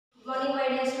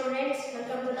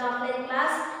to the offline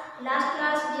class. Last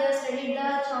class we have studied the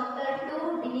chapter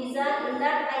 2 division. In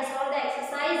that I solved the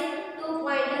exercise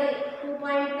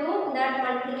 2.2 that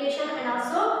multiplication and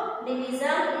also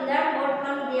division. In that both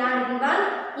terms they are given.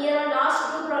 Here last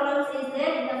two problems is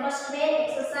there. In the first main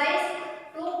exercise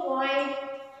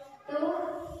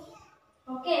 2.2.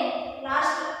 Okay,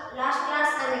 last class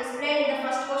I explained in the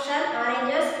first question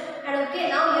oranges, and okay,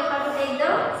 now you have to take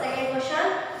the second question.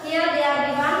 Here they are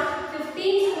given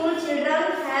 15 school children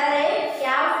had a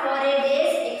camp for a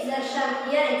day's exertion.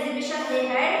 Here exhibition they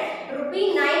had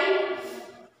rupee 9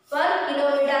 per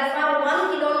kilometer. For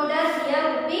 1 kilometer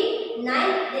here rupee 9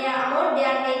 they are amount they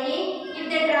are taking. If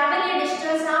they travel a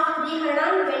distance of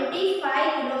 325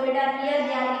 kilometer, here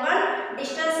they are given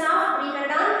distance of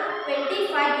 325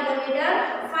 kilometer.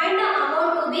 Find the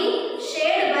amount to be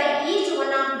shared by each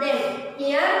one of them.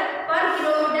 Here per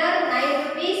kilometer 9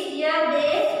 rupees. Here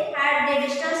they had the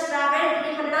distance traveled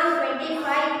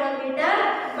 325 kilometer.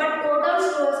 But total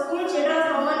school children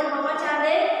how much are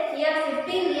they? Here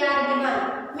 15 they are given.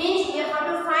 Means you have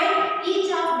to find each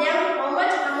of them how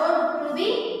much amount to be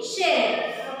shared.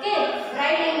 Okay,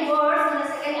 write in words in the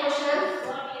second question.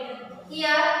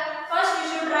 Here first you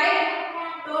should write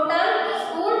total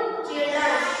school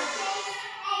children.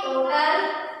 Total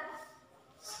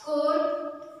school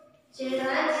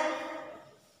children.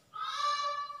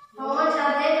 How much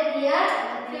are there? Here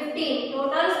 15.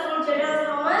 Total school children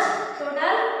how much?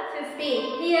 Total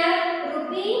 15. Here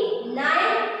rupee 9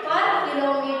 per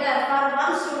kilometer for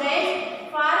one student.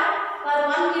 For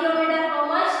 1 kilometer how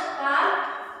much? For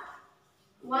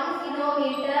 1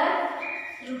 kilometer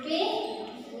rupee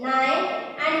 9.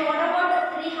 And what about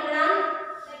 300?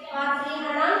 For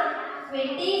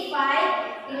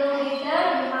 325 kilometer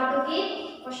you have to keep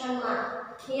question mark.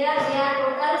 Here they are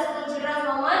total school children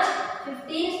how much?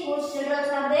 15 school children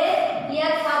are there.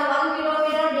 Here for 1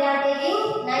 kilometer they are taking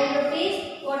 9 rupees.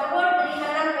 What about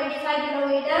 325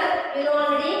 kilometer? You know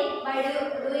already by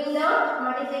doing the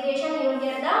multiplication you will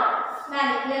get the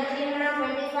value. Here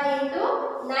 325 into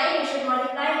 9 you should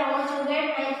multiply. How much you get?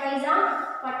 9 5 is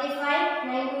 45,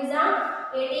 9 2 is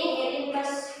 18, 18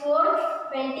 plus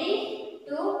 4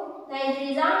 22. 9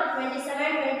 3 is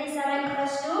 27, 27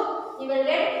 plus 2 you will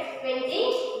get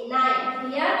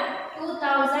 29. Here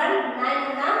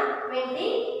 2925.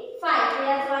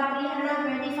 Here for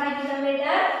 325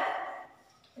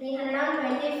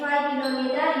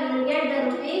 kilometer you will get the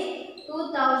rupees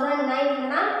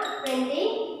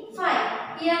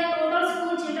 2925. Here total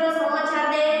school children how much are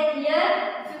there? Here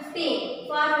 15.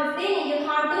 For 15 you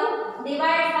have to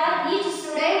divide for each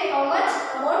student how much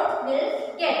amount will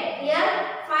get. Here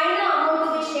find the amount to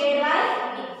be shared by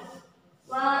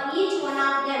each one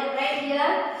of them. Right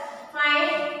here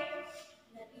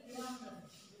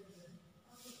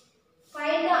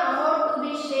find the amount to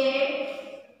be shared.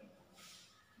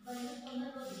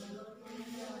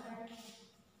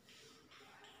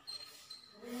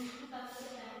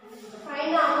 Find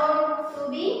the amount to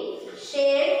be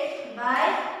shared by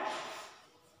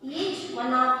each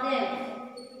one of them.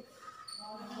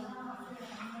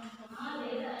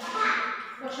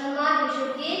 Question mark you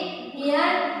should keep. Here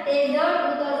take the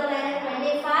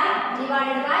 2925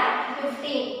 divided by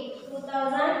 15.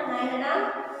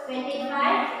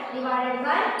 2925 divided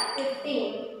by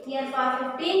 15. Here for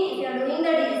 15 if you are doing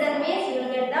the division means you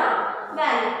will get the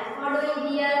value. What doing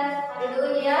here? You do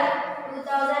here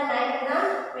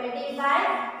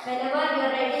 2925. Whenever you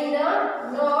are writing the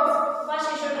notes, first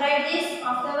you should write this.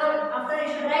 After you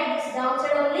should write this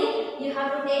downside only, you have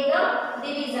to take the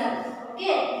division.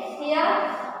 Okay. Here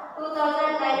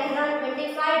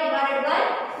 2925 divided by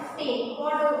 15.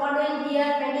 What doing here?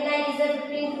 29 is there,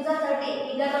 15 to the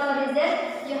 30. Bigger number is there.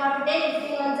 You have to take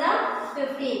 15 on the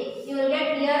 15. You will get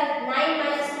here 9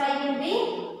 minus 5 will be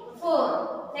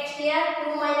 4. Next here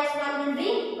 2 minus 1 will be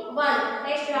 1.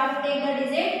 Next you have to take the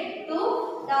digit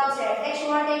 2 downside. Next you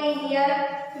are taking here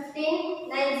 15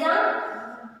 9 is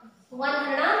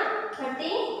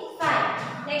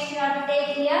 135. Next you have to take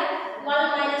here 1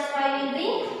 minus 5 will be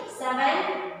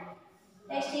 7.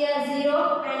 Next here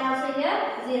 0 and also here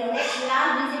 0. Next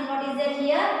last digit what is there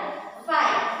here?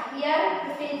 5. Here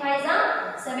 15 5 is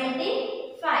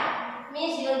 75.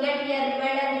 Means you will get here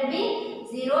remainder will be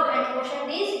 0 and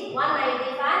quotient is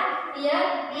 195. Here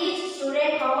each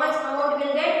student how much amount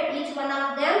will get? Each one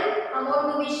of them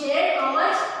amount to be shared how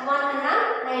much?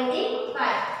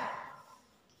 195.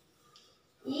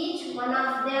 Each one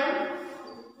of them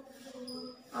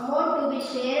amount to be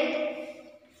shared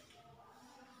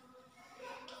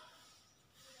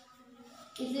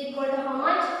is equal to how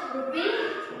much? Rupee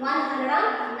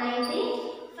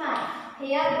 195.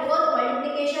 Here both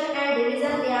multiplication and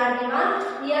division they are given.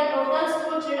 Here total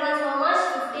school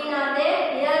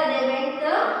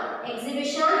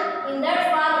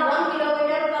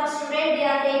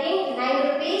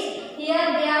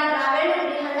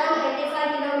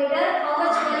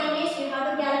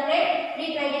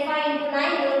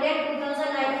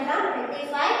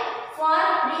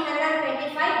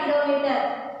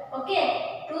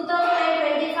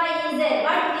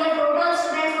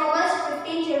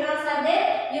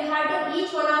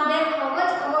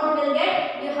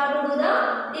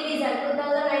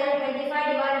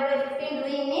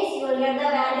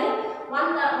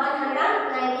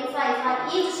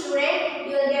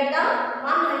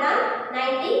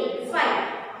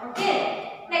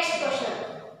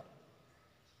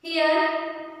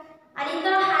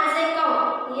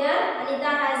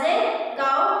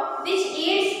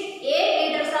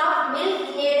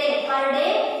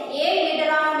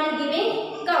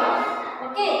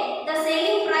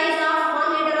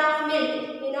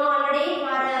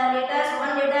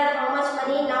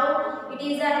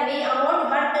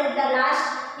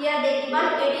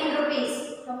given 18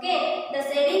 rupees. Okay, the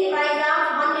selling price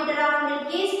of 1 liter of milk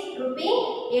is rupee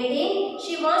 18.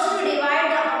 She wants to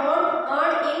divide the amount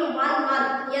earned in 1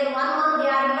 month. Here 1 month they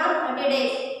are given 30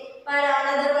 days. For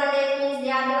another 1 day means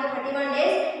they are given 31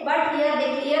 days. But here they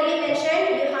clearly mentioned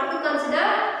you have to consider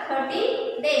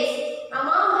 30 days.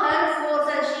 Among her 4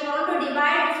 sons, she want to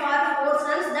divide for 4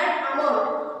 sons that amount.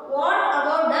 What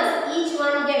amount does each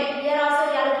one get? Here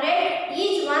also calculate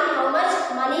each one how much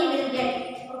money will get.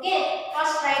 Okay,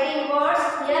 first writing words.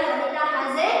 Here Anita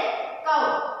has a cow.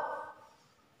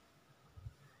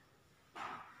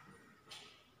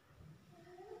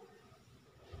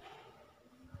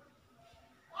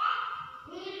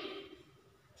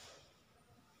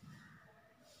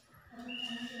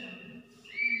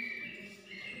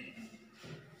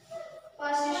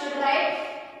 First you should write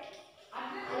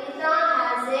Anita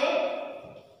has a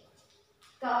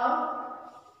cow.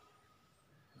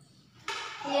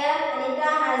 Here Anita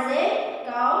has a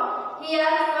cow.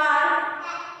 Here for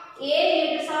 8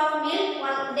 liters of milk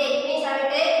 1 day means I will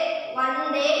take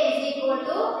 1 day is equal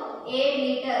to 8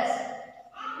 liters.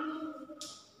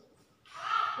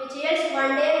 Which is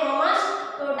 1 day how much?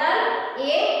 Total 8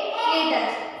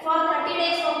 liters. For 30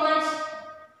 days how much?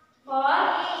 For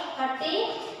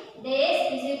 30 days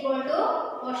is equal to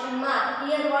question mark.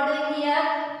 Here what doing here?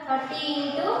 30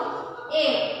 into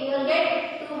 8. You will get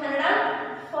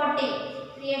 240.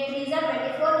 3 8 3 is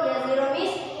 24. Here 0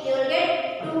 means you will get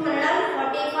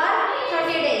 240 for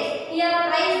 30 days. Here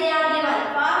price they are given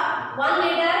for 1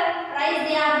 liter. Price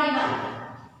they are given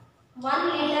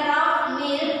 1 liter of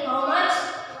milk. How much?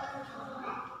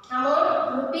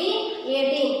 Amount rupee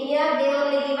 18. Here they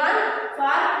only given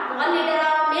for 1 liter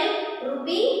of milk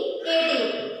rupee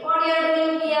 18. What you are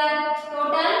doing here?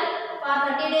 Total for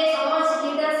 30 days how much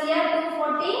liters here?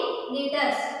 240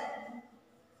 liters.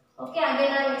 Okay,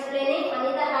 again I am explaining.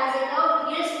 Anita has a cow,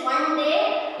 yields 1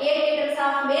 day 8 liters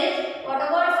of milk. What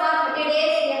about for 30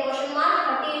 days? Here question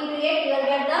mark 30 into 8 you will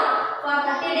get the for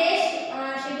 30 days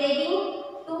she taking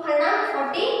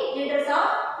 240 liters of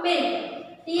milk.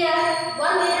 Here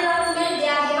 1 liter of milk they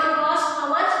are given cost how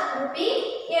much?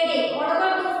 Rupee 18. What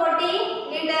about 240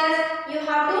 liters? You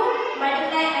have to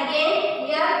multiply again.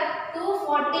 Here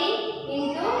 240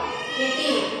 into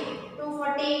 18.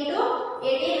 240 into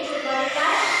 18 you should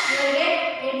multiply. You will get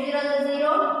 8 0 0.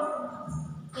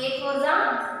 8 4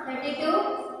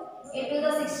 32. 8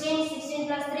 2 16. 16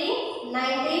 plus 3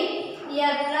 19.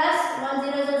 Here plus 1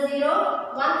 0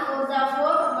 0. 1 4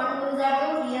 4. 1 2 2.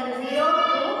 Here 0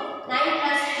 2. 9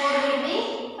 plus 4 will be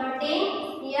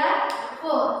 13. Here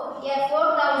 4. Here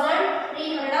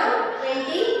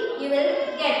 4,320 you will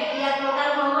get. Here total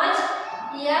how much?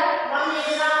 Here 1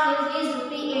 liter of milk is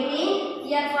rupee 18.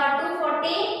 Here for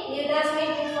 240 liters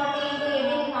means 240 into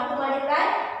 18 you have to multiply.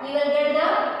 You will get the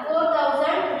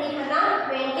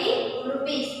 4,320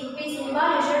 rupees. Rupee symbol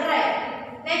you should write.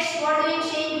 Next what do you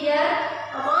see here?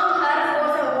 Among her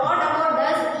 4 what amount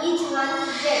does each one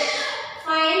get?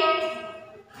 Find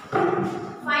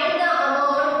the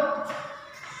amount.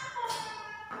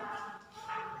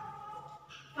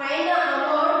 Find the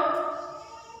amount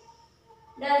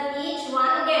does each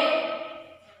one get?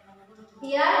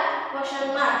 Here question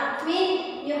mark. Mean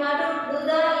you have to do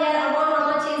the here amount how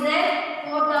much is that?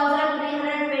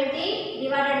 4,320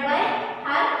 divided by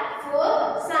her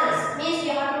 4 sons. Means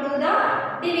you have to do the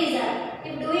division.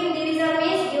 If doing division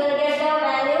means you will get the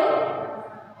value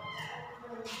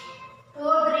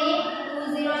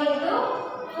 4320 into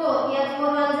 4. Here 4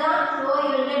 ones are 4 you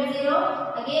will get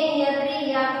 0. Again here 3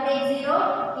 you have to take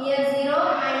 0. Here 0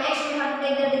 and next you have to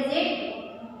take the digit.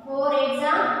 4 8s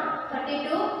are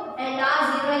 32 and last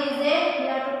 0 is there. You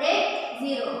have to take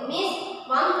 0. Means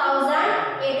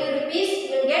 1,080 rupees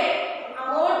will get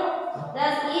amount.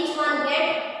 Does each one get?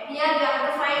 Here we have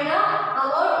to find the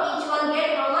amount each one get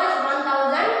how much?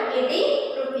 1,080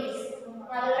 rupees.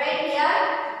 I will write here.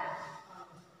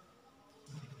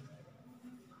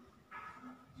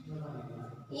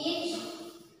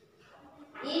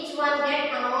 Each one get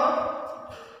amount.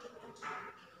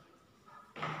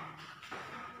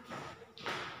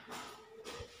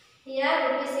 Here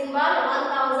rupee symbol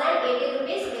 1,080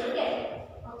 rupees will get.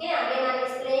 Okay, again I am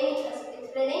explaining.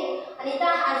 Anita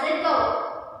has a cow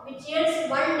which yields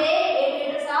 1 day 8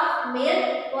 liters of milk.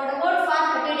 What about for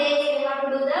 30 days? You have to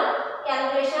do the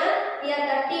calculation. Here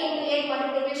 30 into 8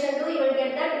 multiplication 2 you will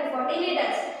get the 240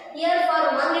 liters. Here for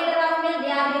 1 liter of milk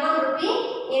they are given rupee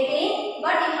 18.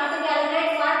 But you have to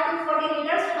calculate for 240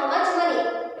 liters how much money?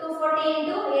 240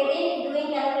 into 18 doing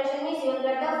calculation means you will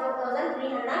get the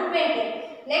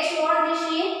 4,320. Next what is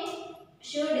she?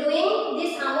 She is doing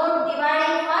this amount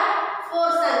dividing for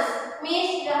 4 sons. Means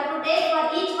you have to take for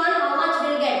each one how much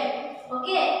will get.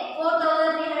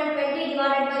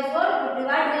 divide by 4. You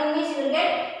divide doing means you will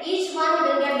get each one you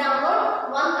will get the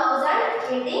amount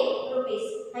 1080 rupees.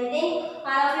 I think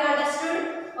all of you understood.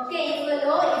 Okay, if you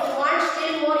know, if you want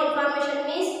still more information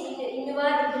means in your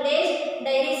village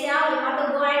diaries you have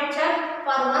to go and check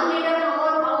for 1 liter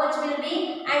amount how much will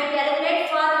be, and calculate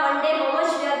for 1 day how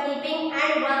much you are keeping,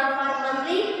 and for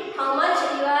monthly how much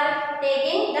you are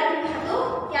taking, that you have to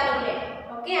calculate.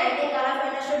 Okay, I think all of you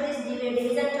understood this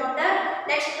division chapter.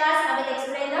 Next class I will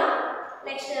explain the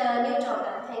next new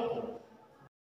chapter. Thank you.